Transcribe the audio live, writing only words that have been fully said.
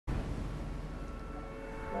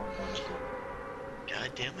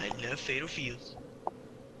Goddamn, I love Fatal Fields.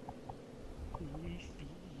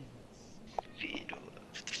 Fatal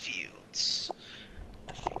of the Fields.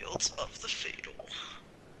 The Fields of the Fatal.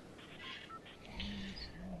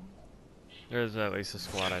 There's at least a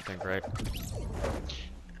squad, I think, right? I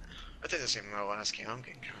think the same my last game. I'm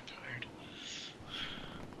getting kind of tired.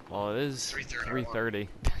 Well, it is 3:30.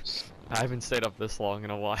 I haven't stayed up this long in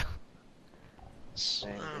a while.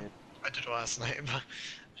 I did last night, but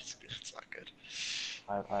it's not good.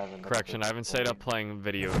 I haven't Correction, I haven't stayed up playing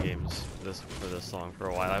video games for this long for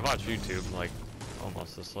a while. I've watched YouTube like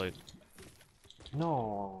almost this late.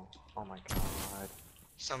 No. Oh my god.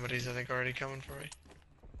 Somebody's, I think, already coming for me.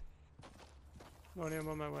 Morning, I'm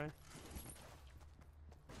on my way.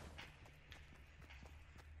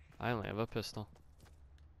 I only have a pistol.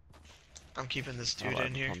 I'm keeping this Oh, dude I have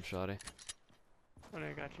in a here. pump shotty. Oh, no,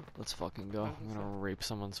 I got you. Let's fucking go. I'm gonna rape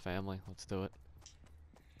someone's family. Let's do it.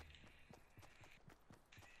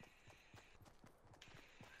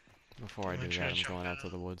 Before I do that, I'm going out to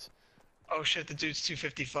the woods. Oh shit, the dude's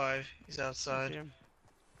 255. He's outside. Yeah,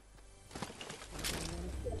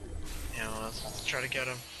 well, let's try to get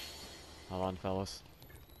him. Hold on, fellas.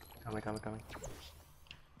 Coming.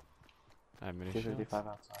 I have mini 255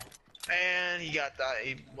 outside. And he got that.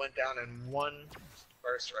 He went down in one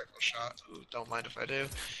burst rifle shot. Ooh, don't mind if I do.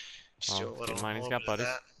 Just do a little, keep in mind he's little got bit of buddies.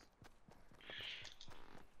 that.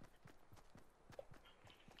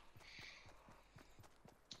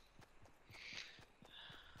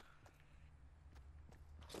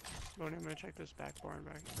 Morning, I'm gonna check this back barn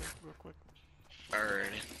back real quick.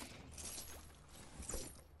 Alrighty.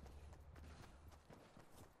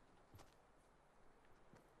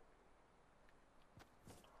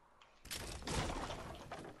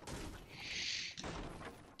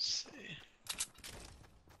 Let's see.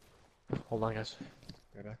 Hold on, guys.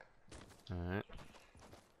 Be back. Alright.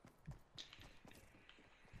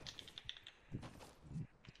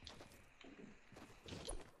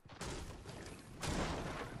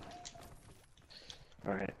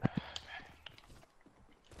 Alright.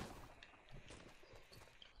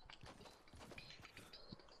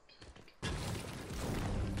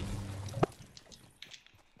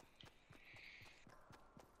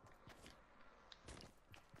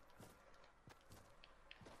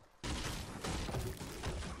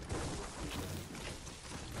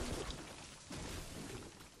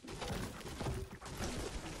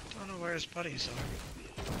 I don't know where his buddies are.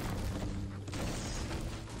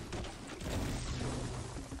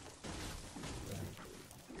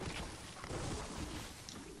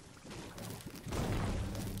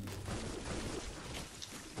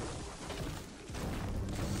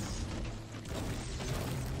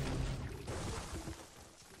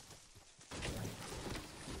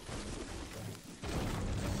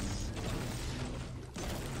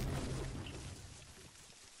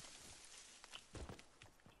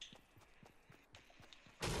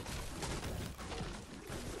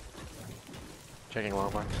 Checking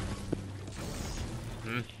long bar.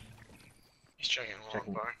 He's checking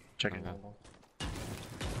long bar. Checking Okay. long bar.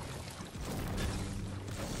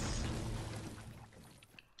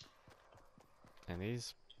 And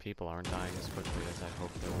these people aren't dying as quickly as I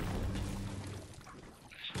hoped they would.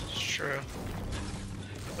 It's true.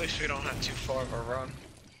 At least we don't have too far of a run.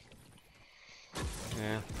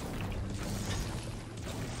 Yeah.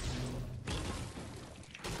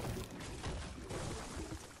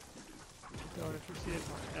 Don't if you see it,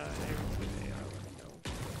 neighbors with AR, let me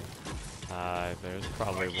know. There's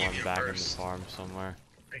probably I'll give one you back in the first. farm somewhere.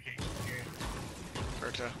 Okay, here.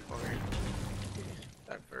 Berta, over here.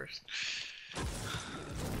 That first.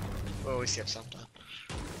 We always have something.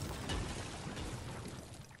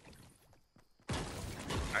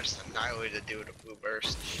 I just annihilated the dude with a blue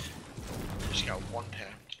burst. Just got one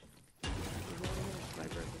pound.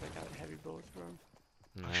 Sniper, I think I got heavy bullets for him.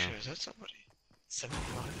 No. Oh shit, is that somebody?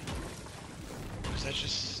 75? Or is that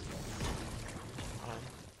just...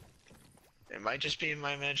 it might just be in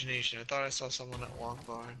my imagination. I thought I saw someone at Long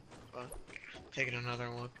Barn, but taking another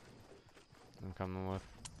look. I'm coming with.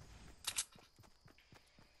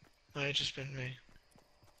 Might have just been me.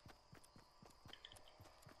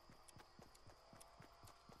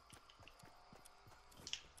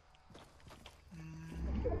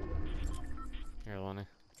 Here, Lenny.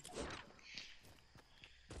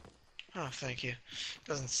 Oh, thank you.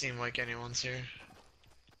 Doesn't seem like anyone's here.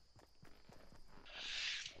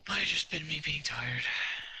 Might have just been me being tired.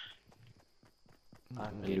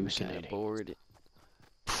 I'm hallucinating. Bored.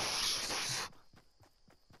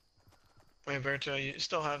 Wait, Berto, you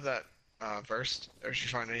still have that burst? Or did you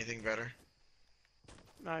find anything better?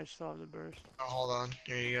 I still have the burst. Oh, hold on.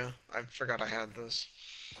 Here you go. I forgot I had this.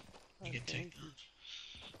 You can take that.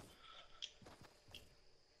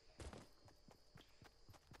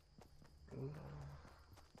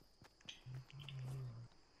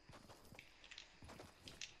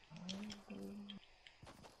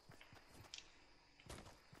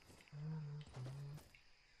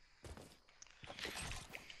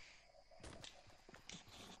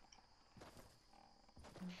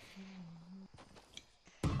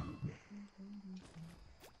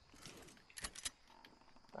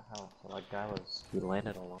 The hell? So that guy he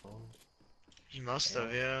landed alone? He must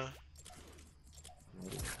have, yeah.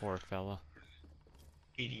 Poor fella.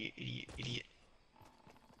 Idiot, idiot, idiot.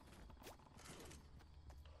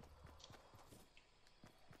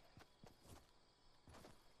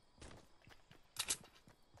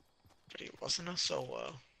 But he wasn't a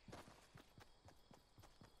solo.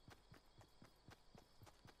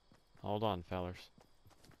 Hold on, fellers.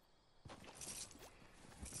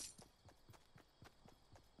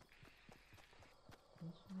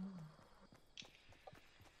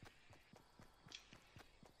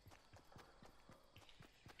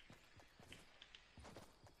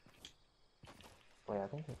 Wait, I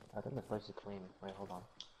think the place is clean. Wait, hold on.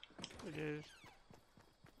 It is.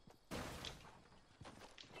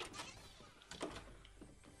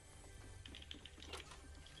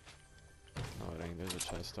 Oh dang, there's a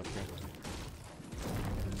chest up here.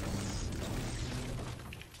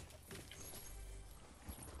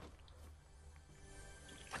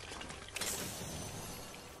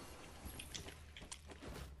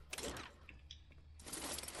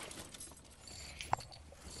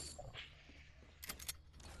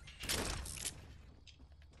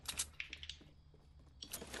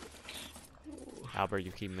 Albert,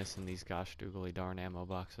 you keep missing these gosh doogly darn ammo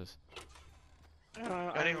boxes.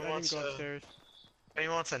 I didn't go upstairs.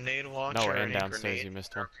 Anyone wants a nade launcher No, or and a downstairs grenade? you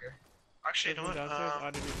missed one. Actually, you know what? Downstairs?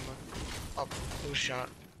 I didn't even look. Oh, who shot?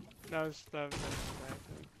 That was the back.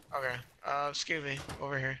 Okay. Excuse me,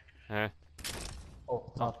 over here. Eh?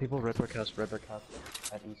 Oh, people Red Brick House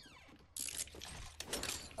at east.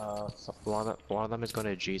 So one of them is going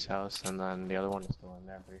to G's house, and then the other one is still in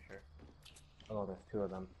there, I'm pretty sure. Oh no, there's two of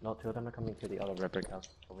them. No, two of them are coming to the other Red Brick House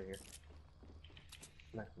over here.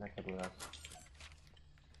 Next to blue house.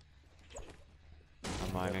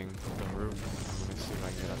 I'm mining the roof. I'm gonna see if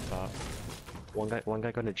I can get up top. One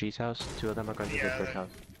guy going to G's house, two of them are going to Red Brick House.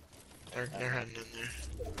 They're heading in there.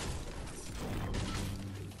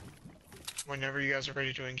 Whenever you guys are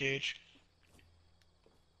ready to engage.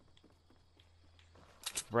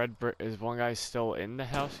 Red brick is one guy still in the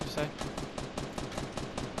house, you say?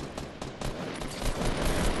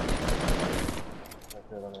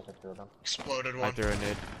 Two of them. Exploded I one. threw a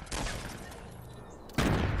nade.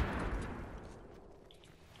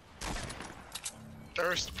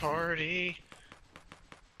 Thirst party.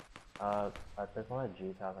 There's one at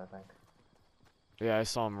G's house, I think. Yeah, I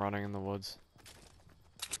saw him running in the woods.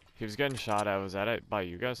 He was getting shot at. Was that it by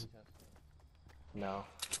you guys? No.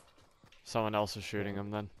 Someone else is shooting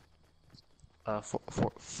him then.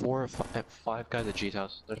 Five guys at G's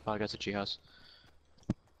house. There's 5 guys at G house.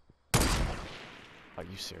 Are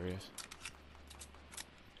you serious?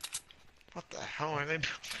 What the hell are they?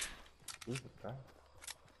 Jesus Christ.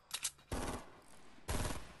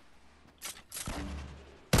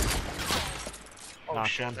 Oh Knocked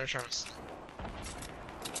shit, one. they're trying to.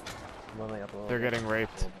 They're getting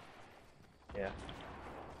raped. Yeah.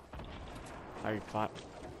 I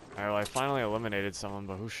finally eliminated someone,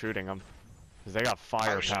 but who's shooting them? Cause they got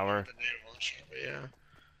firepower. Yeah.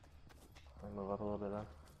 Let me move up a little bit then.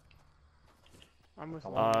 I'm with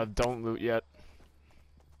Don't loot yet.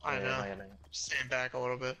 I know. Yeah. Stand back a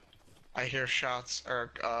little bit. I hear shots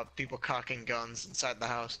or people cocking guns inside the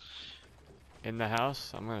house. In the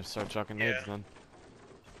house? I'm gonna start chucking nades then.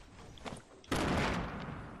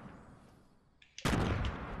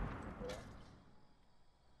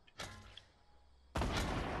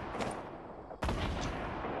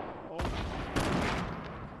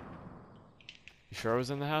 You sure it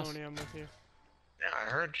was in the house? Tony, I'm with you. Yeah, I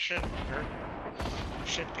heard shit.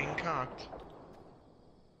 Shit being cocked.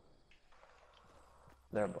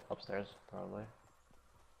 They're upstairs, probably.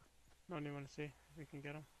 No, you want to see if we can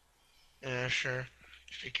get him? Yeah, sure.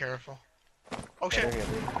 Just be careful. Oh shit!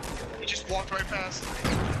 He just walked right past me.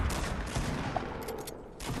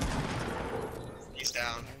 He's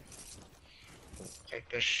down. Take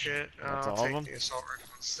this shit. That's I'll all of take them? the assault rifle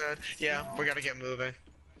instead. Yeah, we gotta get moving.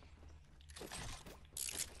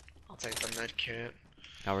 I'll take the med kit.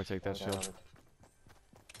 Albert, take that shield.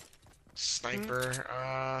 Sniper,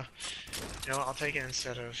 you know what, I'll take it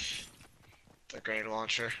instead of the grenade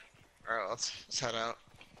launcher. Alright, let's head out.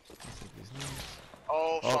 Take these nades.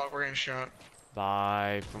 Oh fuck, we're getting shot.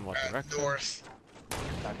 By from what direction? North.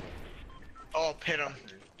 Back Oh, hit him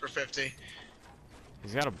for 50.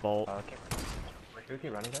 He's got a bolt. okay. Wait, should we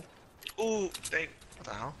keep running, guys? Ooh, what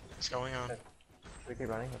the hell? What's going on? Should we keep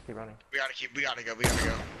running? Let's keep running. We gotta go.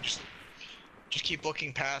 Just keep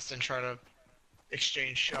looking past and try to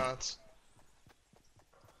exchange shots.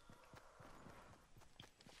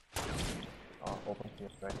 Oh, open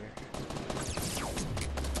field right here.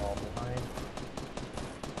 All behind.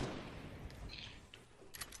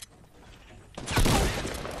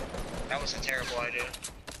 That was a terrible idea.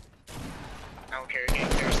 I don't care, getting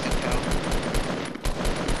there still fell.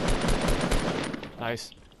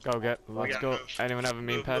 Nice. Go get. Let's gotta go. move. Anyone have a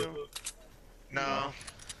meme pad? No.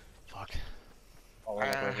 Fuck. Oh, we're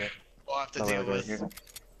right here. We'll have to No, deal we're right with. here.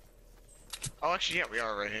 Oh, actually, yeah, we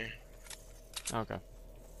are right here. Okay.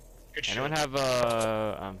 Good shot. Anyone have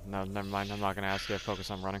no, never mind. I'm not gonna ask you. Focus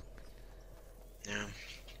on running. Yeah.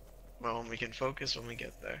 Well, we can focus when we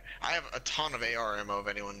get there. I have a ton of AR ammo if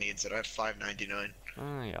anyone needs it. I have 599.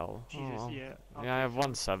 Oh yeah. Jesus, yeah. Yeah, I have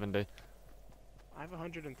 170. I have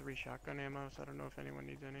 103 shotgun ammo, so I don't know if anyone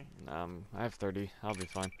needs any. I have 30. I'll be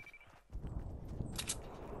fine.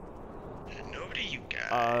 Nobody, you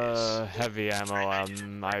guys. Heavy ammo.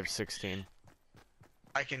 I have 16.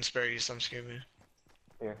 I can spare you some, Scooby.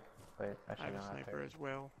 Here. Wait, I actually, have no, a not sniper there. as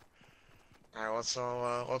well. Alright, let's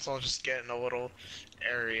all just get in a little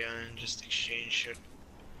area and just exchange shit.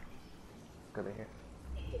 Go right here.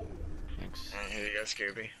 Thanks. Alright, here you go,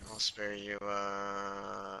 Scooby. I'll spare you,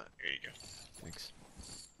 here you go. Thanks.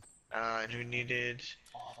 And who needed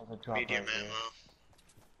Oh, the drop medium right here. ammo?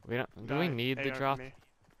 We don't. Do we need the AR for drop? me.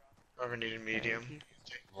 Whoever needed medium. Thank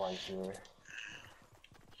you. Right here.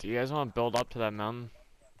 Do you guys want to build up to that mountain?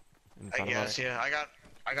 In I front of us? guess, yeah. I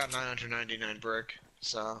got 999 brick,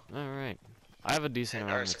 so. All right. I have a decent And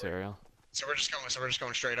amount of ours- material. So we're just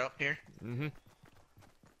going straight up here? Mm-hmm.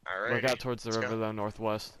 Alright. Look out towards the Let's river go. though,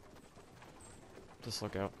 northwest. Just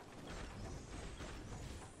look out.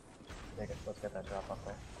 Let's get that drop up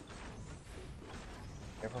there.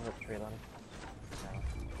 Careful with the tree line.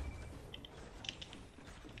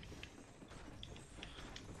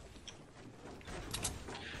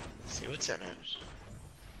 See what's in it.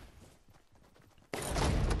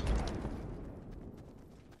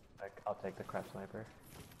 I'll take the crap sniper.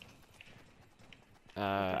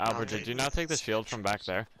 Albert, did you not take the shield from back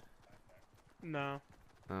there? No.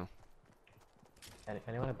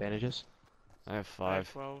 Anyone have bandages? I have I have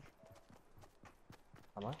 5. 12.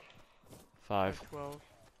 How much? I have 5. 12.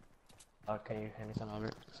 Can you hand me some,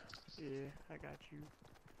 Albert? Yeah, I got you.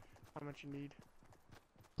 How much you need?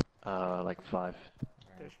 Like 5.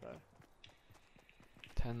 There's 5.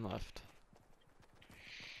 10 left.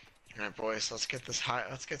 Alright, boys, let's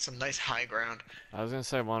get some nice high ground. I was gonna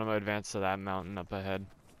say want to advance to that mountain up ahead.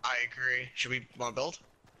 I agree. Should we want to build?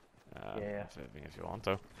 Yeah. If you want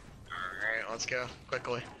to. Alright, let's go.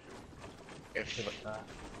 Quickly. If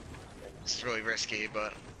it's really risky,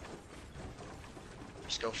 but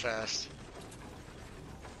just go fast.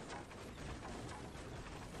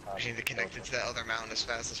 We need to connect it to that other mountain as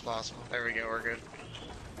fast as possible. There we go, we're good.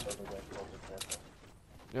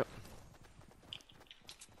 Yep.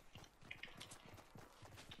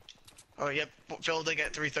 Oh, yep, building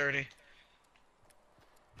at 3:30.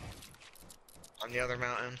 On the other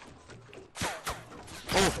mountain.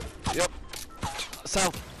 Oh, yep.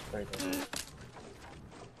 South. Very good.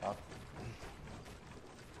 Up.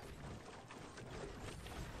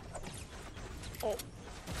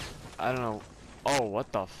 I don't know. Oh,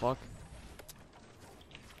 what the fuck?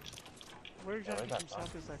 Where exactly where's from that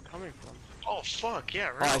south is that coming from? Oh, fuck, yeah,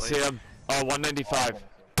 Oh, really? I see him. Oh, 195.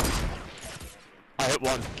 I hit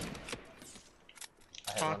one.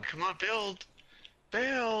 I hit Fuck, one. come on, build!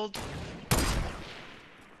 Build!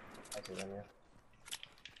 I see them, yeah.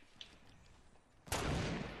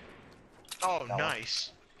 Oh, That one.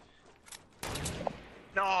 nice.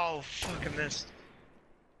 No, fuck, I missed.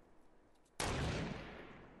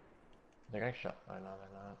 They're getting shot. Oh, no,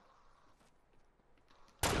 they're not.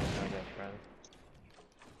 My best friend.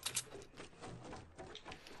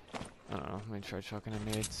 I don't know. Let me try chucking a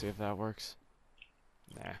nade, see if that works.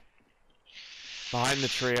 Nah. Behind the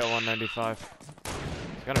tree at 195.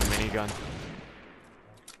 He's got a minigun.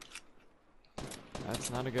 That's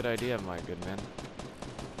not a good idea, my good man.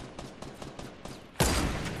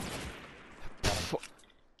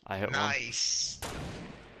 I hit one. Nice.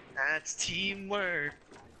 That's teamwork.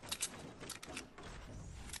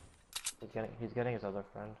 He's getting his other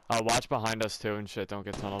friend. Watch behind us too and shit. Don't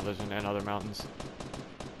get tunnel vision and other mountains.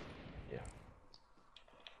 Yeah.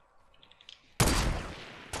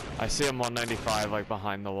 I see him 195 like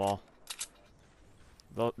behind the wall.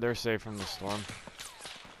 They're safe from the storm.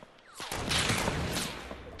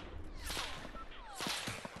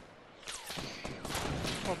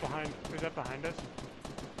 Oh, behind. Is that behind us?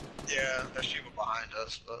 Yeah, there's people behind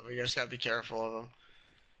us, but we just gotta be careful of them.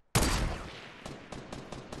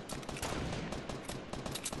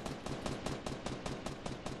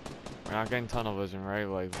 We're not getting tunnel vision, right?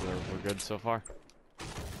 Like, we're good so far?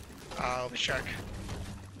 Let me check.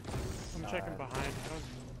 I'm checking behind.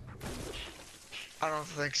 I don't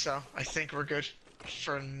think so. I think we're good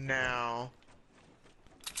for now.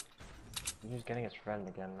 He's getting his friend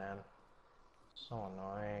again, man. So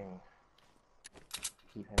annoying.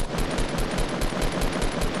 Keep him.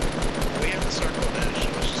 We have the circle edge, so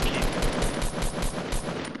let's just keep.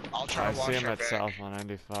 I'll try I to watch see him our at back. South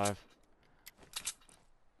 195.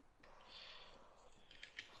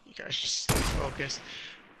 You guys just stay focused.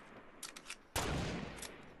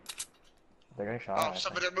 They're getting shot. Oh, so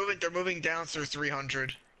but they're moving down through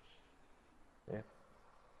 300. Yeah.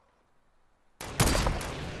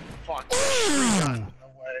 Fuck. No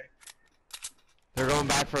way. They're going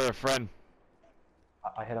back for their friend.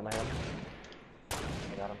 I hit him, I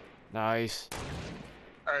got him. Nice.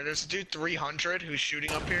 Alright, there's a dude 300 who's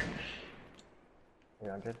shooting up here.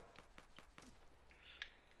 300.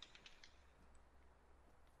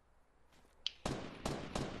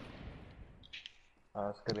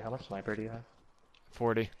 Scooby, how much sniper do you have?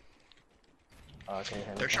 40. Can you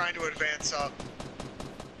hand They're me trying to advance up.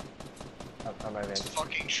 I'm right in. This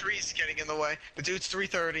fucking tree's getting in the way. The dude's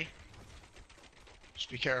 330. Just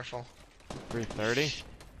be careful. 330?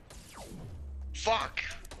 Fuck!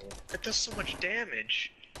 It does so much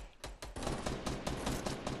damage.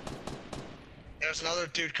 There's another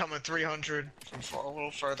dude coming 300 from far, a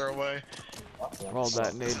little further away. Roll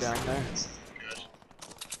that nade down there. Good.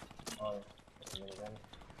 Oh, again.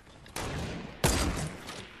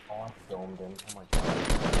 Oh, I filmed him. Oh my god.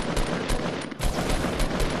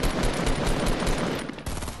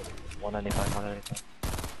 195, 195.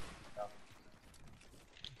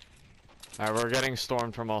 Alright, we're getting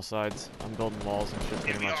stormed from all sides. I'm building walls and shit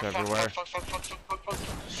pretty much everywhere. Fuck.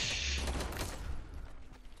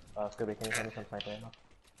 Scooby, can you send me some sniper ammo?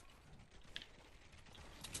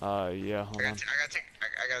 Yeah, hold on.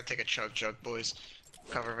 I gotta take a chug, boys.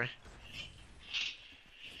 Cover me.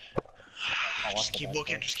 Just keep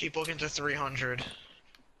looking to 300.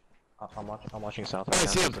 I'm watching south I right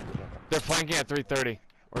see now. him. They're flanking at 330.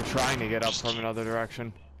 We're trying to get up from another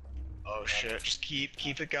direction. Oh shit, just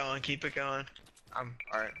keep it going, I'm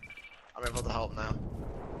alright. I'm able to help now.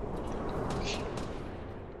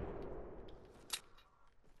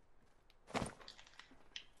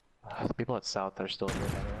 The people at south are still here.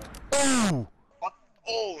 Ooh! What?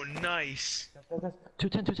 Oh, nice.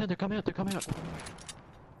 210, they're coming out,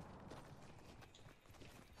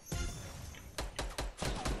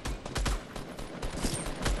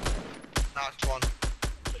 Knocked one.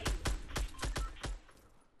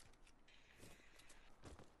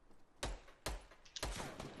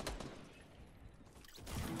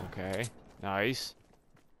 Okay, nice.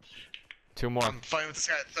 Two more. I'm fighting with this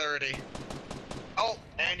guy at 30. Oh,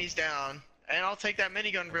 and he's down. And I'll take that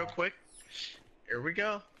minigun real quick. Here we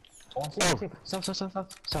go.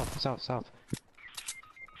 South.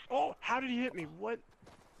 Oh, how did he hit me? What?